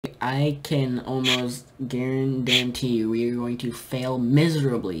I can almost guarantee you we are going to fail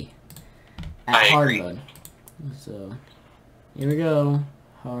miserably at hard mode. So, here we go.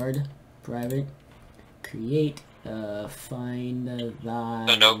 Hard, private, create, find thy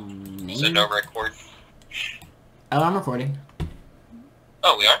name. So no record? Oh, I'm recording.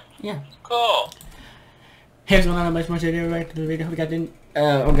 Oh, we are? Yeah. Cool. Hey, what's going on? Much back to the video. Hope you guys didn't.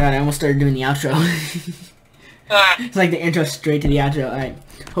 Oh god, I almost started doing the outro. It's like the intro straight to the outro. Alright.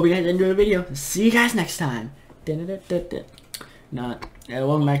 Hope you guys enjoyed the video. See you guys next time. Welcome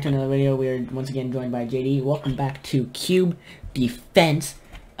back to another video. We are once again joined by JD. Welcome back to Cube Defense.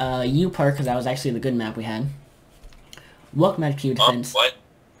 U-Park, because that was actually the good map we had. Welcome back to Cube Defense. What?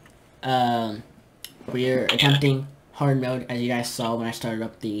 We're attempting hard mode, as you guys saw when I started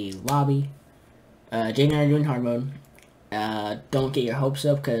up the lobby. JD and I are doing hard mode. Don't get your hopes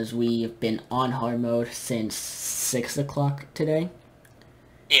up, because we've been on hard mode since 6 o'clock today.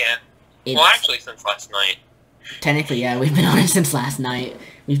 Yeah. Well, actually, since last night. Technically, yeah, we've been on it since last night.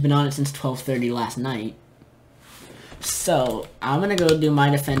 We've been on it since 12:30 last night. So, I'm gonna go do my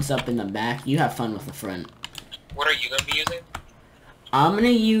defense up in the back. You have fun with the front. What are you gonna be using? I'm gonna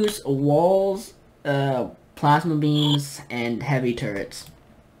use walls, plasma beams, and heavy turrets.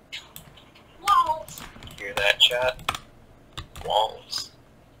 Walls. Hear that, chat? Walls.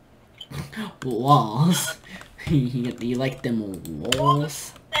 Walls. You like them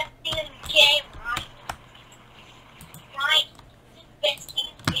walls? Best thing in the game, right? Right? Best thing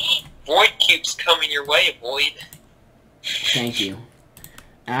in the game. Void Cube's coming your way, Void. Thank you.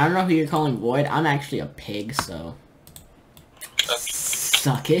 And I don't know who you're calling Void. I'm actually a pig, so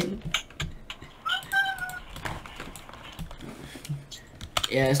suck it.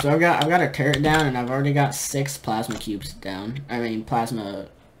 Yeah, so I've got a turret down, and I've already got 6 plasma cubes down. I mean, plasma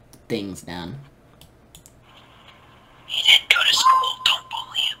things down. He didn't go to school. Don't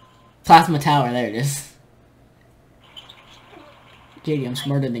bully him. Plasma tower, there it is. JD, I'm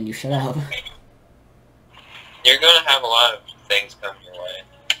smarter than you. Shut up. You're gonna have a lot of things come your way.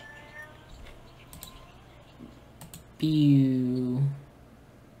 Pew.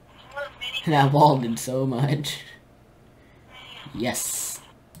 That wall did so much. Yes.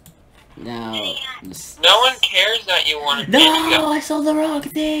 Now. No one cares that you want to. No, I saw the wrong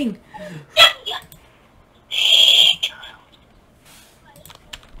thing.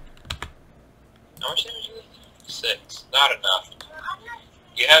 How much damage is it? 6. Not enough.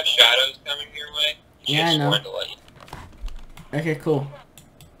 You have shadows coming your way? You Yeah, I know. wanted to let you. Okay, cool.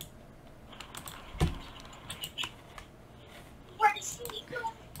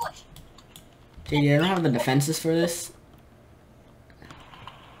 JD, I don't have the defenses for this.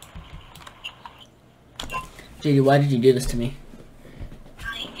 JD, why did you do this to me?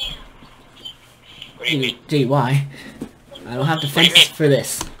 What do you mean? JD, why? I don't have defenses for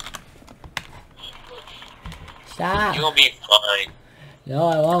this. Stop. You'll be fine. No,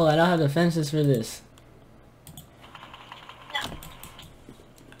 I won't. I don't have defenses for this.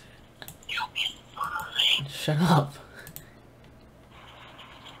 You'll be fine. Shut up.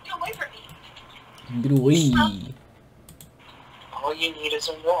 Get away from me. Get away. All you need is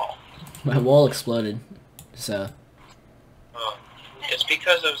a wall. My wall exploded. So. Oh, it's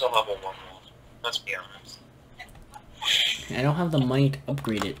because it was a level 1 wall. Let's be honest. I don't have the money to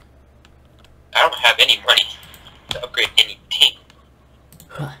upgrade it. I don't have any money to upgrade anything.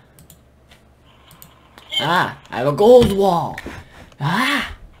 Huh. Ah, I have a gold wall.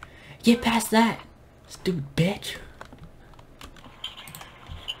 Ah, get past that, stupid bitch.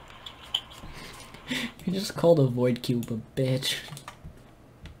 You just called a void cube a bitch.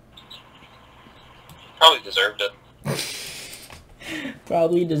 Probably deserved it.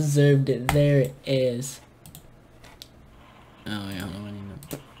 Probably deserved it. There it is. Oh, yeah, I don't know anymore.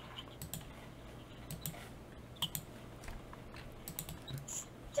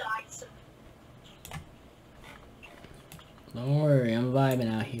 Don't worry, I'm vibing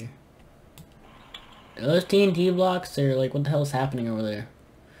out here. Those TNT blocks are like, what the hell is happening over there?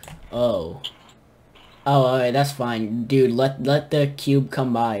 Oh. Oh, alright, that's fine. Dude, let the cube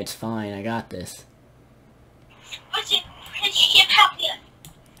come by. It's fine. I got this. What's it? Can't help you.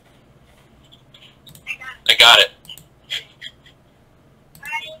 I got it.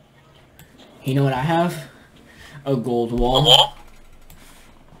 You know what I have? A gold A wall. wall?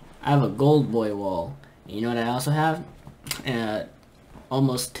 I have a gold boy wall. And you know what I also have?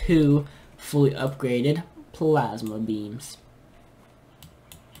 Almost 2 fully upgraded plasma beams.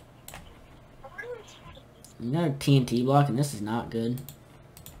 Another TNT block, and this is not good.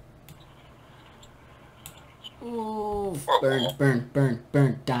 Ooh, burn, burn, burn,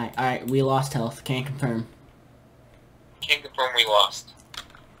 burn, die. Alright, we lost health. Can't confirm. Can't confirm we lost.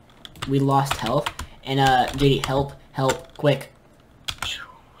 we lost health. And, JD, help, quick.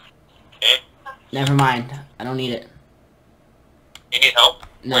 Okay. Never mind. I don't need it. You need help?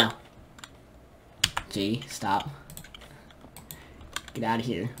 No. Where? JD, stop. Get out of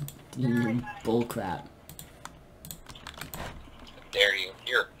here. Bull crap. Dare you?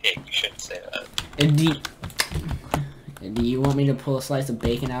 You're a pig. You shouldn't say that. Do you want me to pull a slice of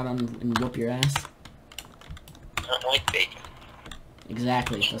bacon out and whoop your ass? I don't like bacon.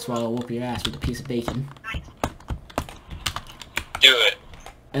 Exactly. That's why I'll whoop your ass with a piece of bacon. Do it.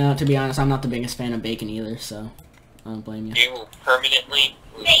 To be honest, I'm not the biggest fan of bacon either, so I don't blame you. You will permanently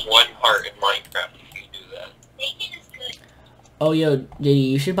lose 1 heart in Minecraft if you do that. Bacon is good. Oh, yo,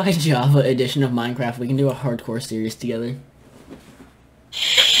 JD, you should buy Java edition of Minecraft. We can do a hardcore series together.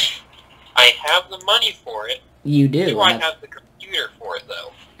 I have the money for it. You do. Do I have the computer for it,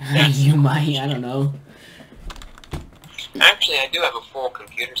 though? You might. I don't know. Actually, I do have a full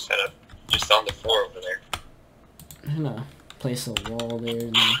computer setup just on the floor over there. I'm gonna place a wall there.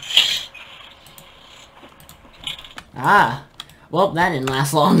 And then... Ah! Well, that didn't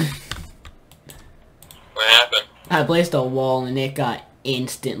last long. What happened? I placed a wall and it got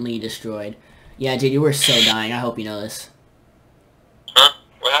instantly destroyed. Yeah, JD, we're so dying. I hope you know this. Huh?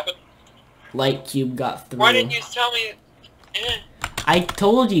 What happened? Light cube got through. Why didn't you tell me? I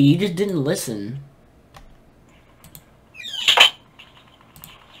told you, you just didn't listen.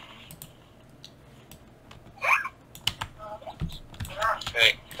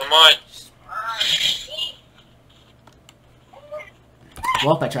 Okay, come on.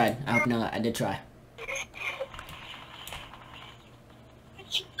 Well, I tried. I hope not. I did try.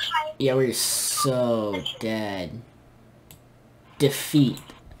 Yeah, we're so dead. Defeat.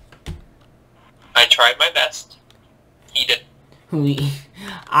 I tried my best. He did.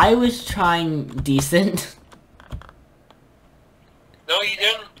 I was trying decent. No, you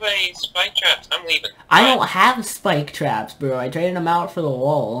didn't play spike traps. I'm leaving. I don't have spike traps, bro. I traded them out for the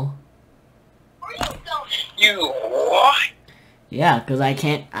wall. You what? Yeah, because I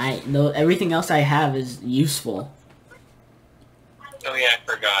can't. Everything else I have is useful. Oh yeah, I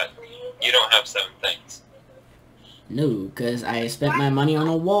forgot. You don't have 7 things. No, because I spent my money on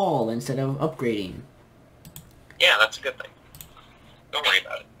a wall instead of upgrading. Yeah, that's a good thing. Don't worry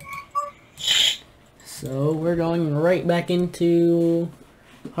about it. So we're going right back into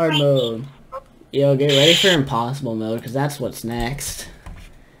hard mode. Yo, get ready for impossible mode, because that's what's next.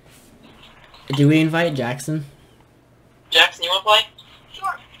 Do we invite Jackson? Jackson, you want to play?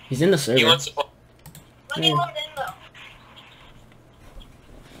 Sure. He's in the server. He wants to play. Let me load in though.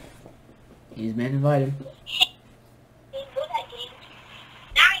 He's been invited. They know that game.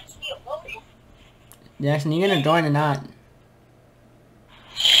 Now I see it loaded. Jackson, you gonna join or not? I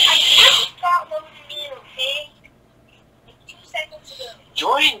just got loaded in, okay? Like 2 seconds ago.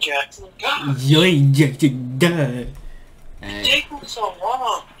 Join, Jackson. God, Join Jackson, duh. it's taking so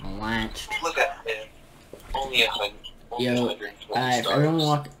long. Lunch. Look at him. Only 100. Only Yo, 120 if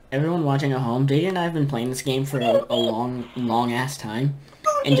stars. everyone watching at home, Jade and I have been playing this game for a long ass time,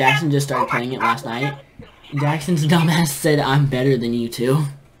 and Jackson just started playing it last night. Jackson's dumbass said, "I'm better than you two."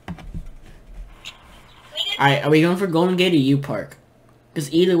 Alright, are we going for Golden Gate or U Park?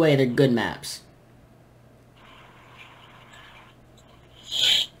 Because either way, they're good maps.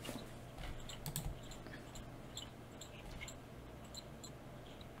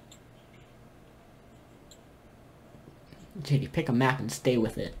 JD, pick a map and stay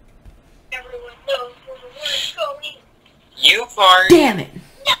with it. Everyone knows where we're going. You fart. Damn it!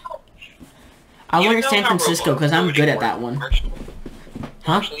 No! I You want to know San how Francisco Roblox because I'm voting good at works, that one. Marshall?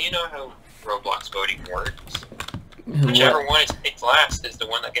 Huh? Marshall, you know how Roblox voting works? What? Whichever one is picked last is the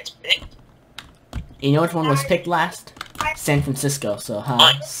one that gets picked. You know which one was picked last? San Francisco, so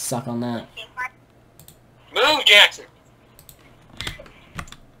Nice. suck on that. Move, Jackson.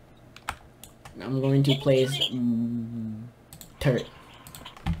 I'm going to place turret.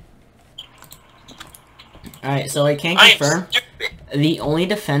 Alright, so I can I am confirm stupid. the only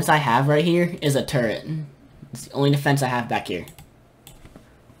defense I have right here is a turret. It's the only defense I have back here.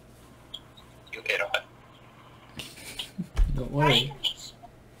 You idiot. Don't worry.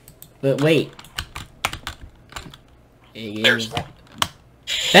 But wait. It There's is one.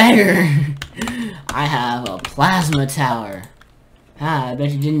 better! I have a plasma tower. Ah, I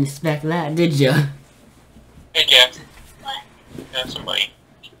bet you didn't expect that, did you? Hey, Jackson. What? Have some money.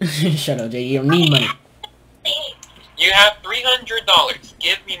 Shut up, Jay. You don't need money. You have $300.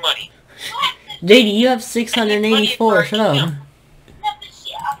 Give me money. JD, you have 684. Shut up.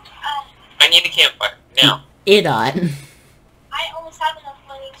 I need a campfire. Now. Idot. I almost have enough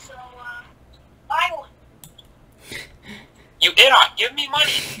money, so, buy one. You idiot. Give me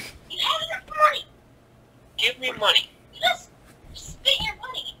money. You money. You just spent your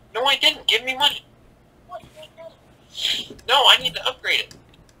money. No, I didn't. Give me money. What? No. No, I need to upgrade it.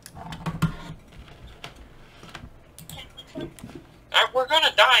 Okay, which one? We're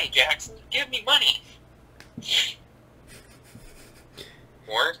gonna die, Jackson. Give me money.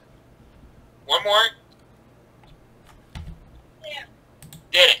 More. One more. There.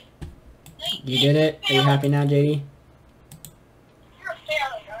 Did it. No, You did it? Are you happy now, JD? You're a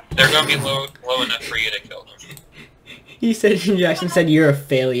failure. They're gonna be low enough for you to kill them. He said, Jackson said you're a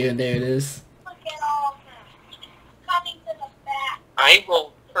failure. There it is. Look at all of them. Coming to the back. I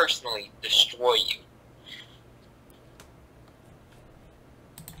will personally destroy you.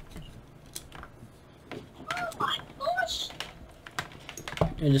 Oh my gosh.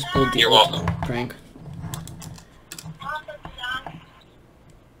 I just pulled the You're ultimate welcome. prank. Awesome,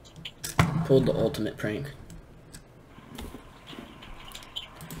 John. Pulled the ultimate prank.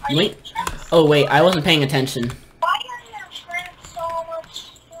 Are Wait. you trying- Oh wait, I wasn't paying attention. Why are your friends so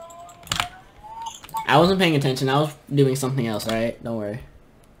much? I wasn't paying attention. I was doing something else. All right, don't worry.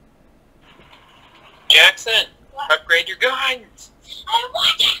 Jackson, What? upgrade your guns. I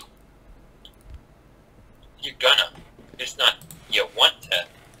want it. You're gonna. It's not you want to.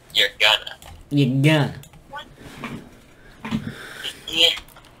 You're gonna. You gonna. Yeah.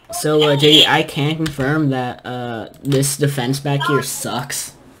 So, JD, I can confirm that this defense back here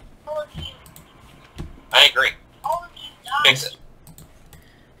sucks. All of you. I agree. All of you die. Fix it.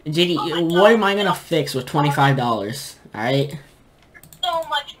 JD, what am I gonna fix with $25? All right. So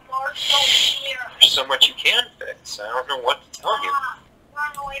much Marshall here. There's so much you can fix. I don't know what to tell you.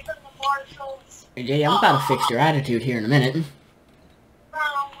 Run away from the Marshalls. JD, I'm about to fix your attitude here in a minute. Run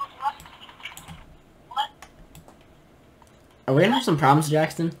away. What? Are we gonna have some problems,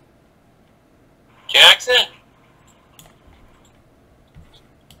 Jackson? Jackson,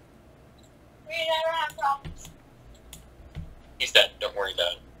 We never have problems. he's dead. Don't worry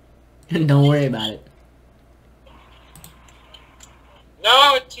about it. Don't worry about it.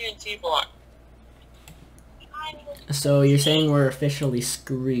 No, a TNT block. I will So you're saying we're officially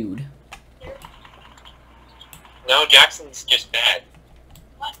screwed? No, Jackson's just bad.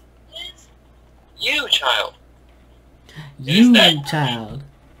 what is You, child. You dead. child.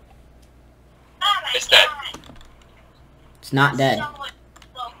 oh my It's dead. God. It's not dead. Someone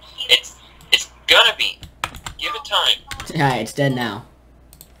so cute. It's gonna be. Give it time. Alright, it's dead now.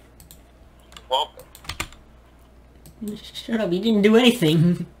 Welcome. Shut up, you didn't do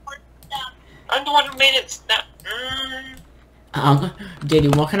anything. I'm the one who made it snap.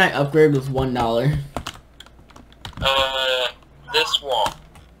 JD, what can I upgrade with $1? This wall.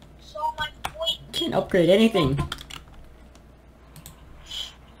 So much point. Can't upgrade anything.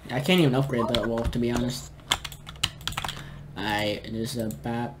 I can't even upgrade that wall, to be honest. Alright, it is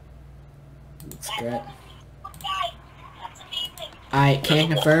about... Scrap. Guy, that's amazing. I can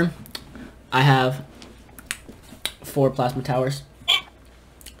confirm. I have 4 plasma towers.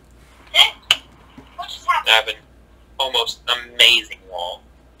 What just happened? I have an almost amazing wall.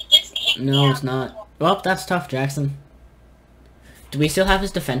 It just hit me No, out. it's not. Well, that's tough, Jackson. Do we still have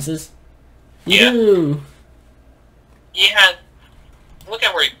his defenses? We Yeah. do. He had. Look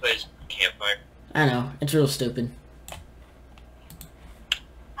at where he put his campfire. I know. It's real stupid.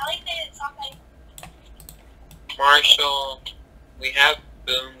 I like that it's something. Marshall. We have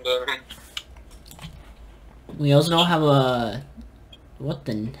Boom Boom. We also don't have a... What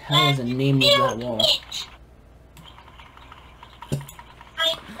the hell is the name of that wall?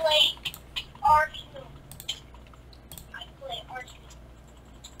 I play Arsenal. I play Arsenal.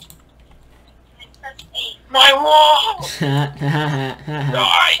 I press A. My wall! Ha ha ha ha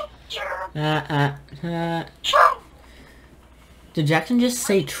Die! ha. Did Jackson just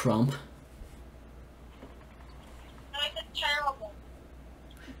say Trump? No, it's terrible.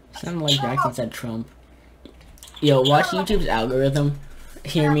 Sounded like Jackson said Trump. Yo, watch YouTube's algorithm.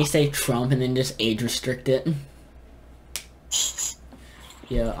 Hear me say Trump and then just age restrict it.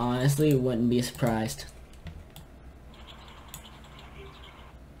 Yeah, honestly, wouldn't be surprised.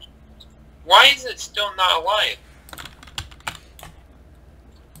 Why is it still not alive?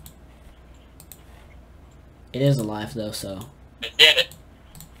 It is alive though, so. I did it.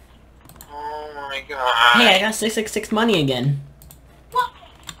 Oh my god. Hey, I got 666 money again. Look,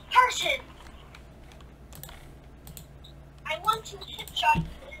 person. I want to headshot you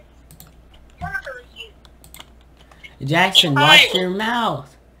and murder you. Jackson, watch your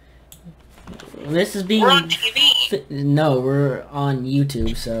mouth. This is being... We're on TV. No, we're on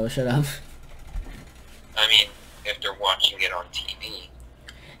YouTube, so shut up. I mean, if they're watching it on TV.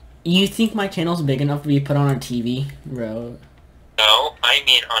 You think my channel's big enough to be put on a TV, bro? No, I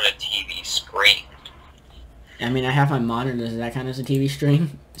mean on a TV screen. I mean, I have my monitor. Does that count as a TV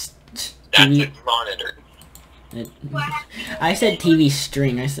string? That's TV? a monitor. I said TV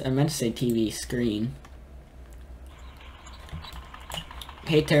string. I meant to say TV screen.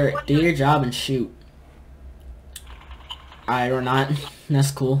 Hey, Turret, do your job and shoot. Alright, or not.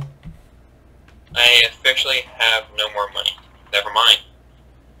 That's cool. I officially have no more money. Never mind.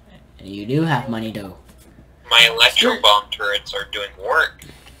 You do have money, though. My electro bomb turrets are doing work.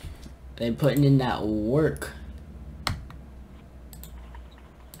 They putting in that work.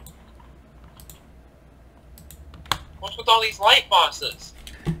 What's with all these light bosses?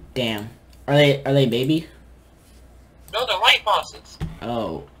 Damn. Are they baby? No, they're light bosses.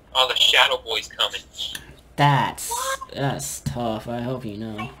 Oh. Oh, the Shadow Boy's coming. That's tough. I hope you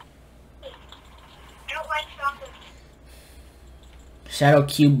know. I don't like chocolate. Shadow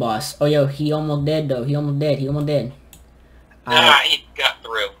Cube boss. Oh, yo, he almost dead, though. He almost dead. He got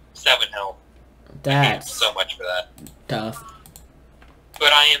through. 7 health. That's so much for that. tough.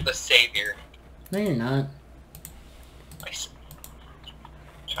 But I am the savior. No, you're not.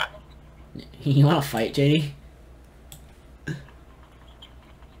 Child. You wanna fight, JD? I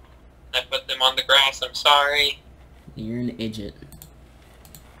put them on the grass, I'm sorry. You're an idiot.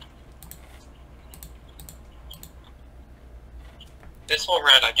 This whole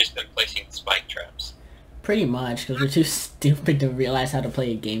round I've just been placing spike traps. Pretty much, because we're too stupid to realize how to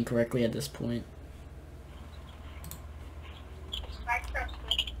play a game correctly at this point.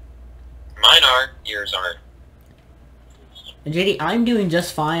 Mine are, yours aren't. And JD, I'm doing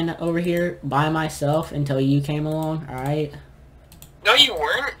just fine over here by myself until you came along, alright? No, you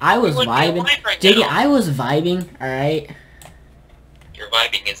weren't. I was You wouldn't be vibing. alive right JD, now. I was vibing, alright? Your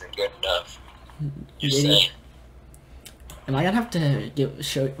vibing isn't good enough. Just JD, saying. am I gonna have to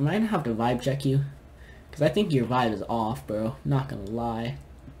vibe check you? Because I think your vibe is off, bro. Not gonna lie.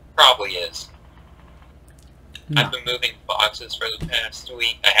 Probably is. No. I've been moving boxes for the past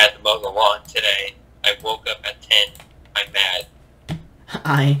week. I had to mow the lawn today. I woke up at 10. I'm mad.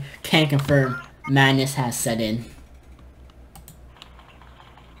 I can confirm madness has set in.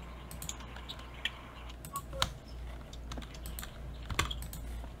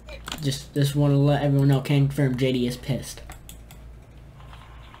 Just want to let everyone know, can confirm JD is pissed.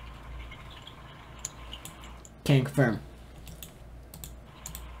 Can confirm.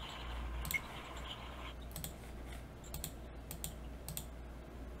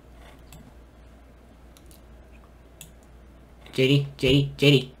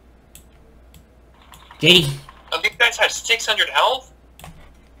 JD. Oh, these guys have 600 health?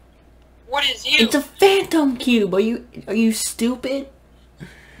 What is you? It's a phantom cube. Are you stupid?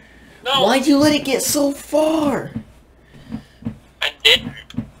 No, Why'd you let it get so far? I didn't.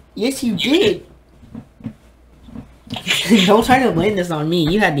 Yes, you You did. Don't try to blame this on me.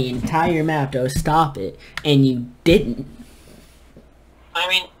 You had the entire map to stop it, and you didn't. I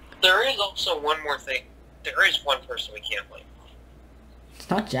mean, there is also one more thing. There is one person we can't blame. It's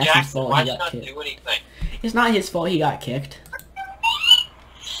not Jackson's Jackson, fault why he did you got not kicked. do anything? It's not his fault he got kicked.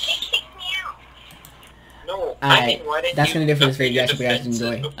 No, I Alright, mean, why didn't that's you gonna do it for this upgrade video, your guys. Hope you guys defenses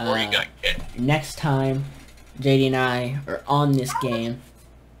enjoy. before you got kicked? Next time, JD and I are on this game.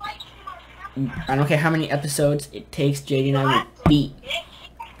 I don't care how many episodes it takes, JD and I will beat.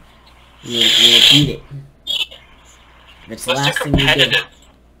 We'll beat it. It's the Let's last do thing we do. competitive.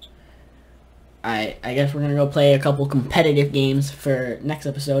 I guess we're gonna go play a couple competitive games for next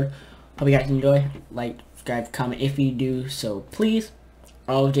episode. Hope you guys enjoy. Like, subscribe, comment if you do so, please.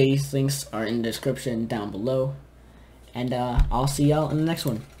 All of JD's links are in the description down below. And I'll see y'all in the next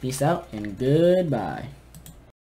one. Peace out and goodbye.